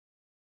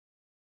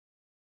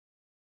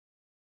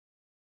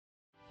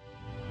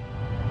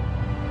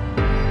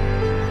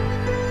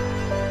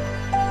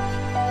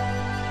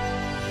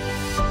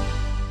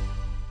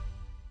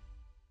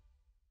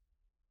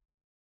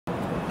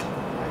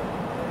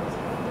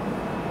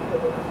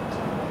It's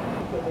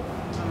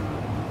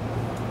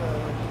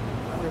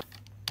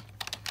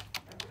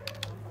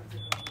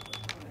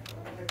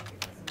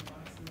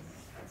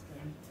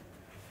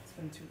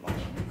been too long.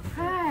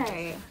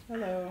 Hi.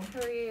 Hello. How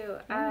are you?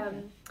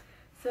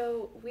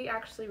 So we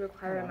actually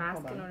require a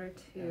mask in order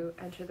to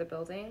enter the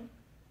building.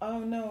 Oh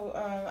no,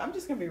 I'm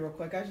just gonna be real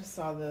quick. I just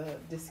saw the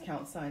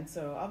discount sign,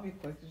 so I'll be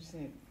quick. I just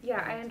need.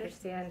 Yeah, I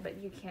understand, but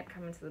you can't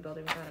come into the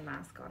building without a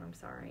mask on. I'm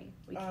sorry.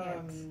 We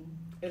can't.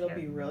 It'll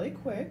be really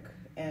quick,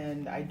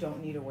 and I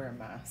don't need to wear a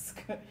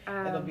mask.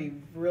 It'll be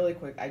really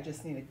quick. I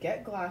just need to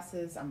get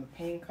glasses. I'm a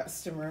paying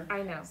customer.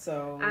 I know.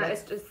 So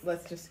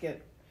let's just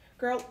get.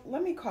 Girl,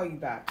 let me call you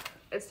back.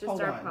 It's just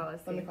Hold our on.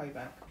 policy. Let me call you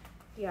back.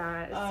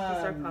 Yeah, it's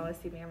just our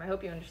policy, ma'am. I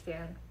hope you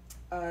understand.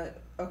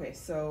 Okay,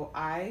 so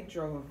I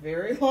drove a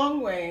very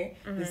long way.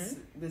 Mm-hmm.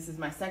 This is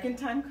my second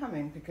time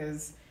coming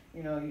because,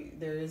 you know,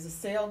 there is a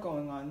sale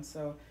going on.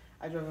 So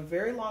I drove a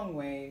very long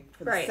way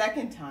for the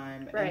second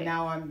time, and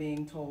now I'm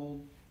being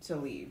told to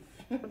leave.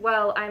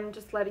 Well, I'm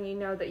just letting you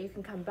know that you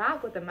can come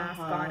back with a mask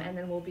on, and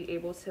then we'll be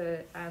able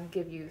to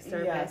give you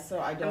service. Yeah, so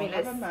I don't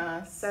have a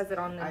mask. Says it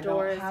on the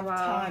door as well. I don't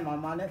have time.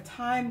 I'm on a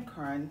time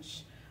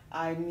crunch.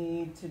 I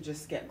need to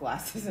just get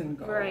glasses and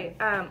go. Right.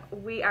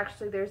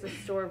 There's a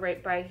store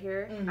right by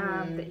here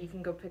that you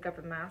can go pick up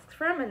a mask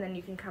from, and then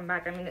you can come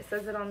back. I mean, it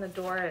says it on the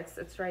door.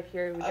 It's right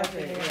here. We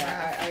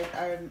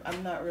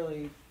I'm not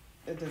really.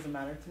 It doesn't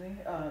matter to me.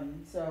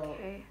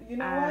 You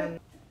know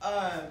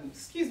what?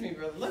 Excuse me,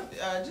 brother.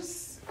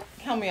 Just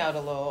help me out a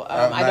little.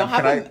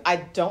 I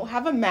don't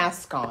have a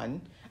mask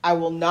on. I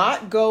will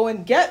not go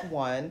and get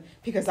one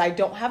because I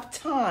don't have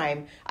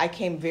time. I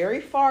came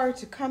very far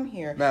to come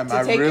here. Ma'am,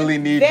 I really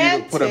need you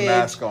to put a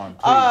mask on,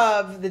 please.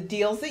 Of the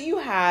deals that you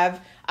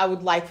have, I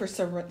would like for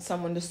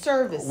someone to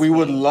service We me.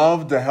 would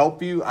love to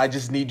help you. I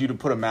just need you to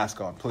put a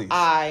mask on, please.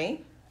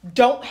 I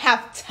don't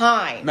have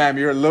time. Ma'am,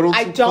 you're a little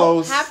too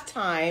close. I don't have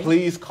time.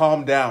 Please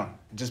calm down.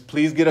 Just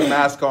please get a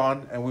mask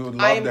on, and we would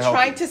love to help you. I am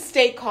trying to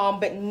stay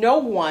calm, but no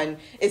one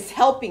is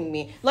helping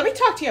me. Let me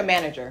talk to your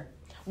manager.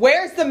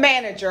 Where's the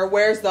manager?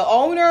 Where's the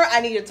owner?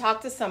 I need to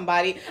talk to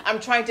somebody. I'm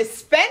trying to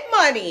spend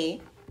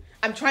money.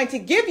 I'm trying to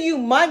give you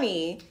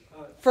money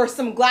for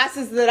some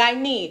glasses that I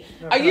need.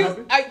 Can you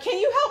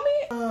help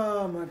me?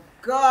 Oh my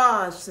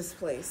gosh, this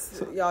place.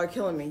 Y'all are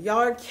killing me. Y'all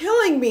are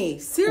killing me.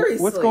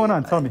 Seriously. What's going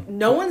on? Tell me.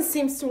 No one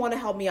seems to want to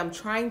help me. I'm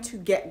trying to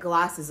get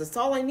glasses. That's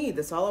all I need.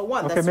 That's all I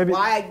want. That's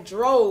why I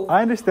drove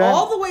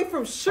all the way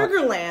from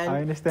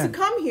Sugarland to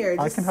come here.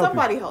 Just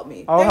somebody help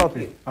me. I'll help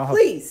you.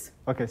 Please.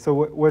 Okay, so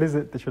what is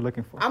it that you're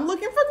looking for? I'm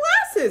looking for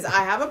glasses.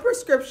 I have a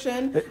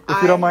prescription. If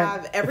you don't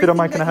mind,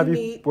 can I have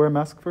you wear a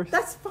mask first?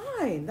 That's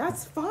fine.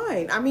 That's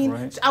fine. I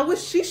mean, I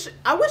wish she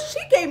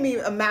gave me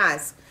a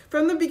mask.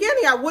 From the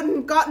beginning, I wouldn't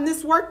have gotten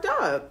this worked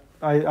up.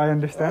 I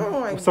understand.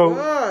 Oh my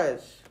gosh.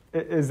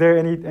 Is there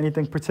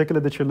anything particular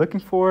that you're looking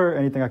for?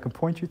 Anything I can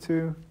point you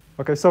to?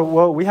 Okay,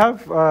 so we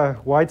have a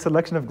wide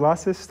selection of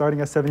glasses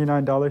starting at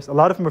 $79. A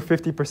lot of them are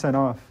 50%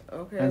 off.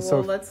 Okay, and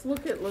let's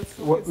look at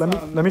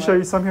let me show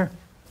you some here.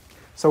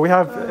 So we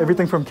have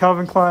everything from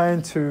Calvin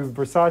Klein to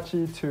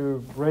Versace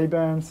to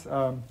Ray-Bans,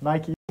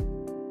 Nike.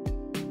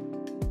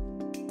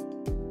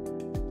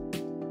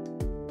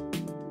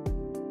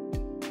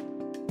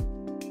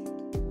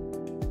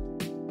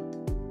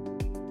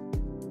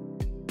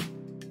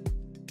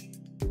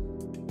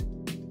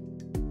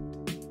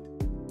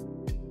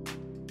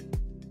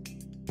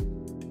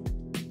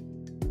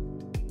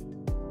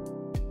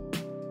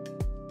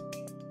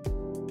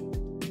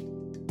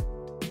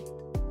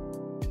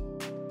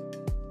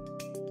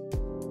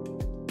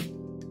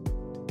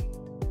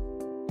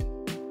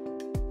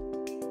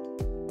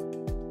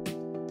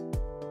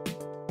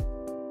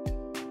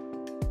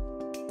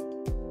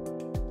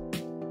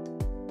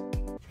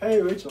 Hey,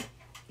 Rachel.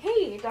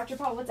 Hey, Dr.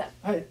 Paul, what's up?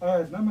 Hi,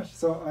 not much.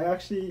 So I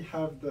actually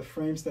have the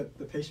frames that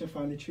the patient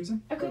finally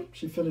choosing. Okay.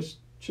 She finished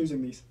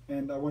choosing these,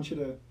 and I want you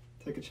to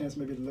take a chance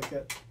maybe to look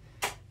at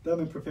them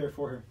and prepare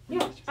for her.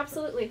 Yeah,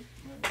 absolutely.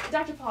 Right.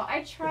 Dr. Paul,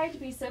 I try to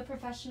be so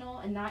professional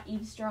and not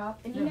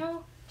eavesdrop, and you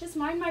know, just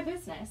mind my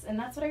business, and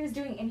that's what I was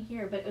doing in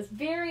here, but it was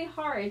very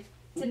hard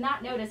to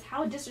not notice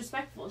how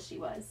disrespectful she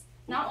was,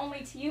 not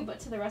only to you, but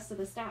to the rest of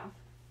the staff.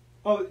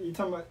 Oh, you're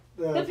talking about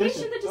the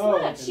patient that just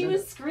left. Okay, she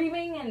was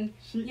screaming and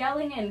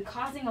yelling and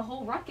causing a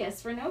whole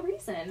ruckus for no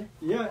reason.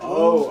 Yeah.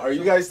 Oh, are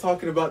you guys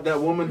talking about that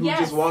woman who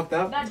just walked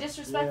out? That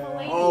disrespectful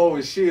lady. Oh,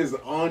 she is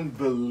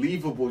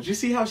unbelievable. Did you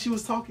see how she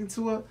was talking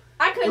to her?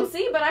 I couldn't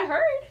see, but I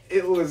heard.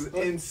 It was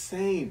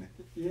insane.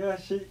 Yeah,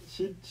 she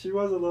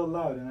was a little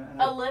loud.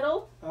 A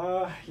little?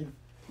 A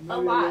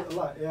lot. A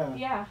lot, yeah.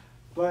 Yeah.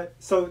 But,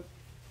 so,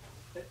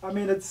 I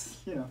mean, it's,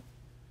 you know,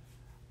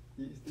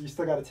 you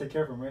still got to take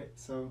care of them, right?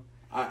 So...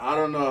 I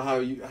don't know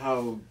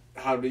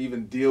how to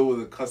even deal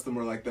with a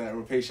customer like that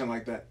or a patient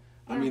like that.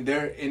 Yeah. I mean,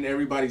 they're in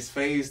everybody's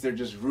face. They're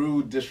just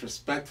rude,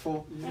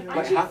 disrespectful. And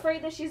aren't you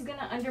afraid that she's going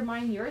to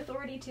undermine your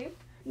authority too?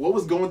 What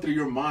was going through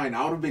your mind?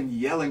 I would have been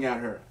yelling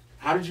at her.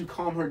 how did you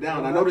calm her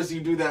down? Well, I noticed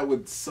you do that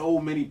with so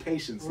many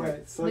patients. Like,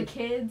 Right. So The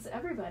kids,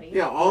 everybody.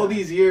 yeah, all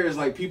these years,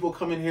 like people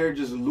come in here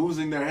just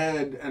losing their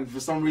head, and for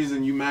some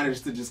reason you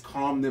manage to just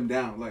calm them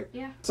down. Like,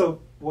 Yeah.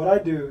 So what I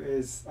do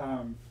is,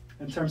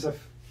 in terms of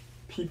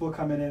people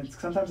coming in,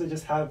 sometimes they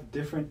just have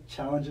different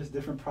challenges,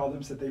 different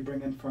problems that they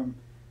bring in from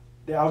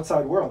the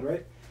outside world,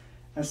 right?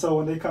 And so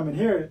when they come in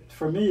here,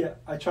 for me,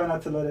 I try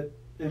not to let it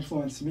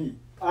influence me.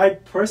 I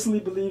personally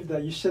believe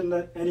that you shouldn't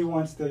let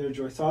anyone steal your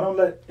joy. So I don't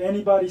let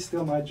anybody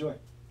steal my joy.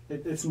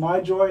 It's my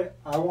joy.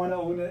 I want to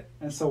own it.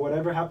 And so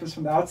whatever happens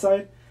from the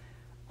outside,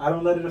 I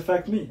don't let it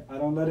affect me. I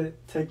don't let it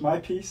take my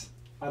peace.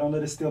 I don't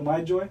let it steal my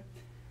joy.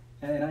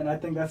 And I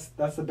think that's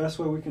the best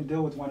way we can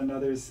deal with one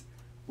another is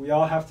we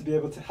all have to be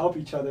able to help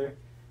each other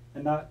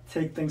and not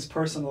take things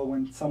personal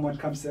when someone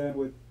comes in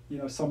with,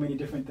 so many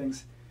different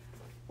things.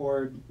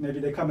 Or maybe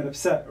they come in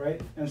upset,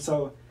 right? And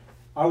so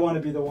I want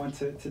to be the one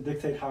to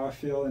dictate how I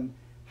feel and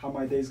how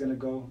my day's going to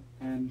go.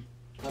 And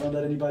I don't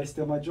let anybody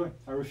steal my joy.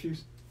 I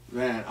refuse.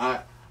 man,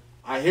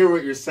 I hear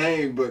what you're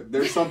saying, but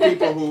there's some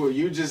people who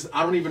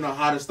I don't even know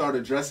how to start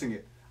addressing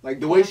it. Like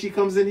the way she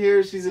comes in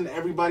here, she's in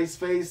everybody's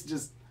face.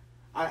 Just,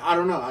 I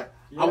don't know.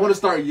 I want to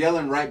start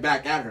yelling right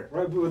back at her.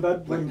 Right, but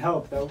that wouldn't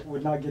help. That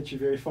would not get you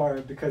very far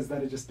because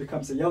then it just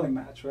becomes a yelling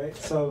match, right?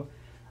 So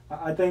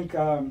I think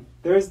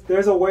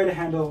there's a way to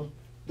handle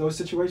those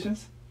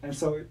situations. And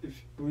so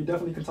if we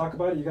definitely can talk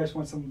about it. You guys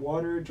want some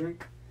water,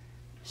 drink?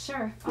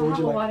 Sure. What I'll would have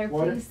you a like? water,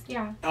 Water? please.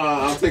 Yeah.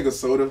 I'll take a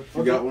soda if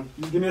you got one.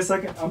 Give me a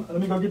second. Let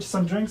me go get you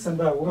some drinks and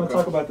we're going to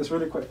talk about this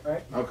really quick, all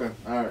right? Okay,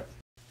 all right.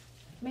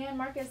 Man,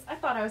 Marcus, I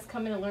thought I was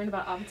coming to learn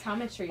about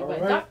optometry, All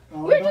but right.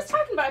 we were just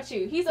talking about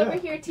you. He's over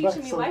here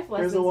teaching me So life lessons.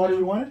 Here's the water now.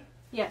 you wanted?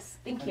 Yes,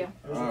 thank you.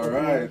 All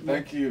right,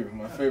 thank you.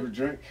 My favorite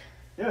drink.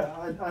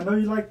 Yeah, I know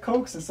you like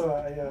Cokes, and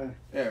so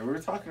Yeah, we were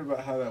talking about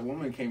how that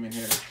woman came in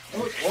here.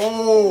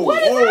 Whoa!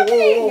 What is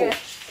happening?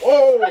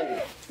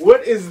 Whoa!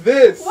 What is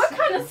this? What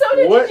kind of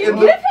soda What did you in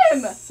the-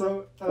 give him?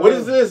 So What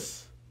is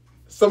this?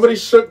 Somebody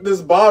shook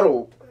this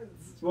bottle.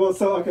 Well,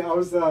 so okay, I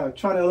was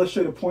trying to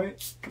illustrate a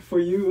point for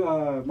you,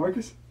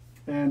 Marcus,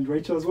 and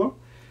Rachel as well.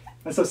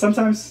 And so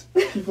sometimes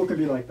people can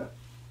be like that.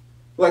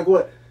 Like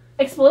what?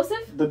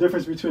 Explosive? The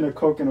difference between a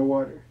Coke and a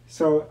water.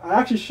 So I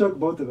actually shook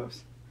both of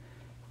those.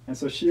 And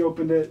so she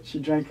opened it, she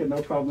drank it,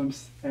 no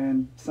problems.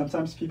 And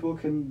sometimes people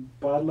can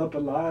bottle up a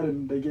lot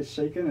and they get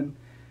shaken, and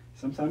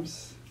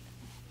sometimes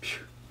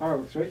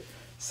fireworks, right?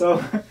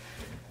 So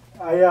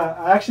I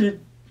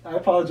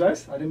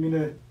apologize. I didn't mean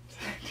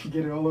to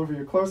get it all over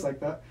your clothes like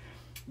that.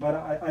 But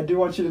I do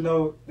want you to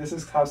know this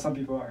is how some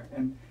people are.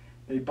 And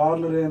they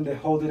bottle it in, they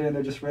hold it in,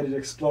 they're just ready to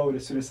explode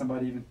as soon as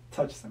somebody even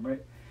touches them,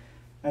 right?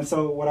 And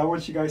so what I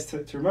want you guys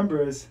to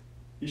remember is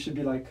you should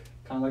be kind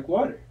of like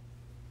water.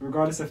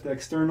 Regardless of the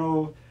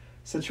external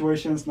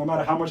situations, no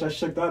matter how much I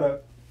shook that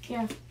up,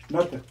 Yeah.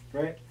 nothing,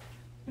 right?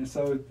 And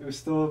so it was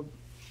still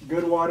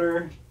good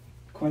water,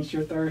 quench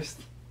your thirst.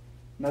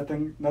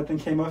 Nothing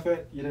came of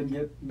it. You didn't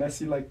get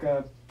messy like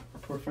our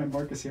poor friend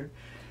Marcus here.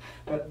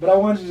 But I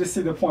wanted you to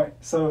see the point.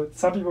 So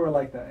some people are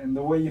like that, and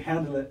the way you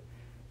handle it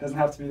doesn't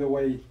have to be the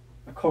way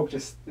a Coke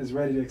just is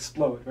ready to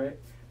explode, right?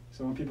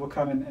 So when people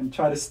come in and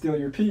try to steal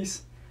your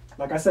peace,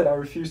 like I said, I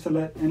refuse to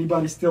let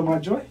anybody steal my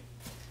joy.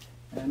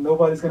 And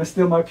nobody's going to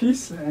steal my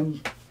peace,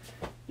 and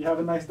you have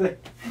a nice day.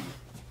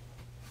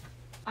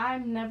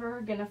 I'm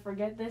never going to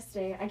forget this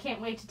day. I can't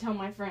wait to tell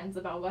my friends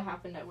about what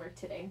happened at work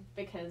today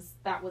because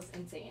that was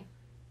insane.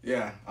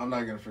 Yeah, I'm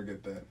not gonna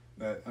forget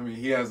that.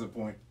 He has a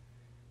point.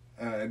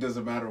 It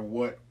doesn't matter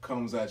what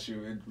comes at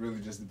you. It really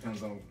just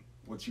depends on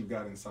what you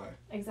got inside.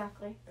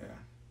 Exactly. Yeah.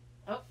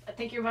 Oh, I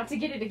think you're about to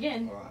get it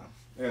again. Wow.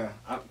 Yeah.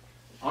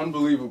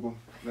 Unbelievable.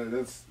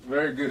 That's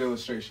very good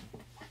illustration.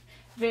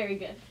 Very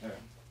good. Yeah.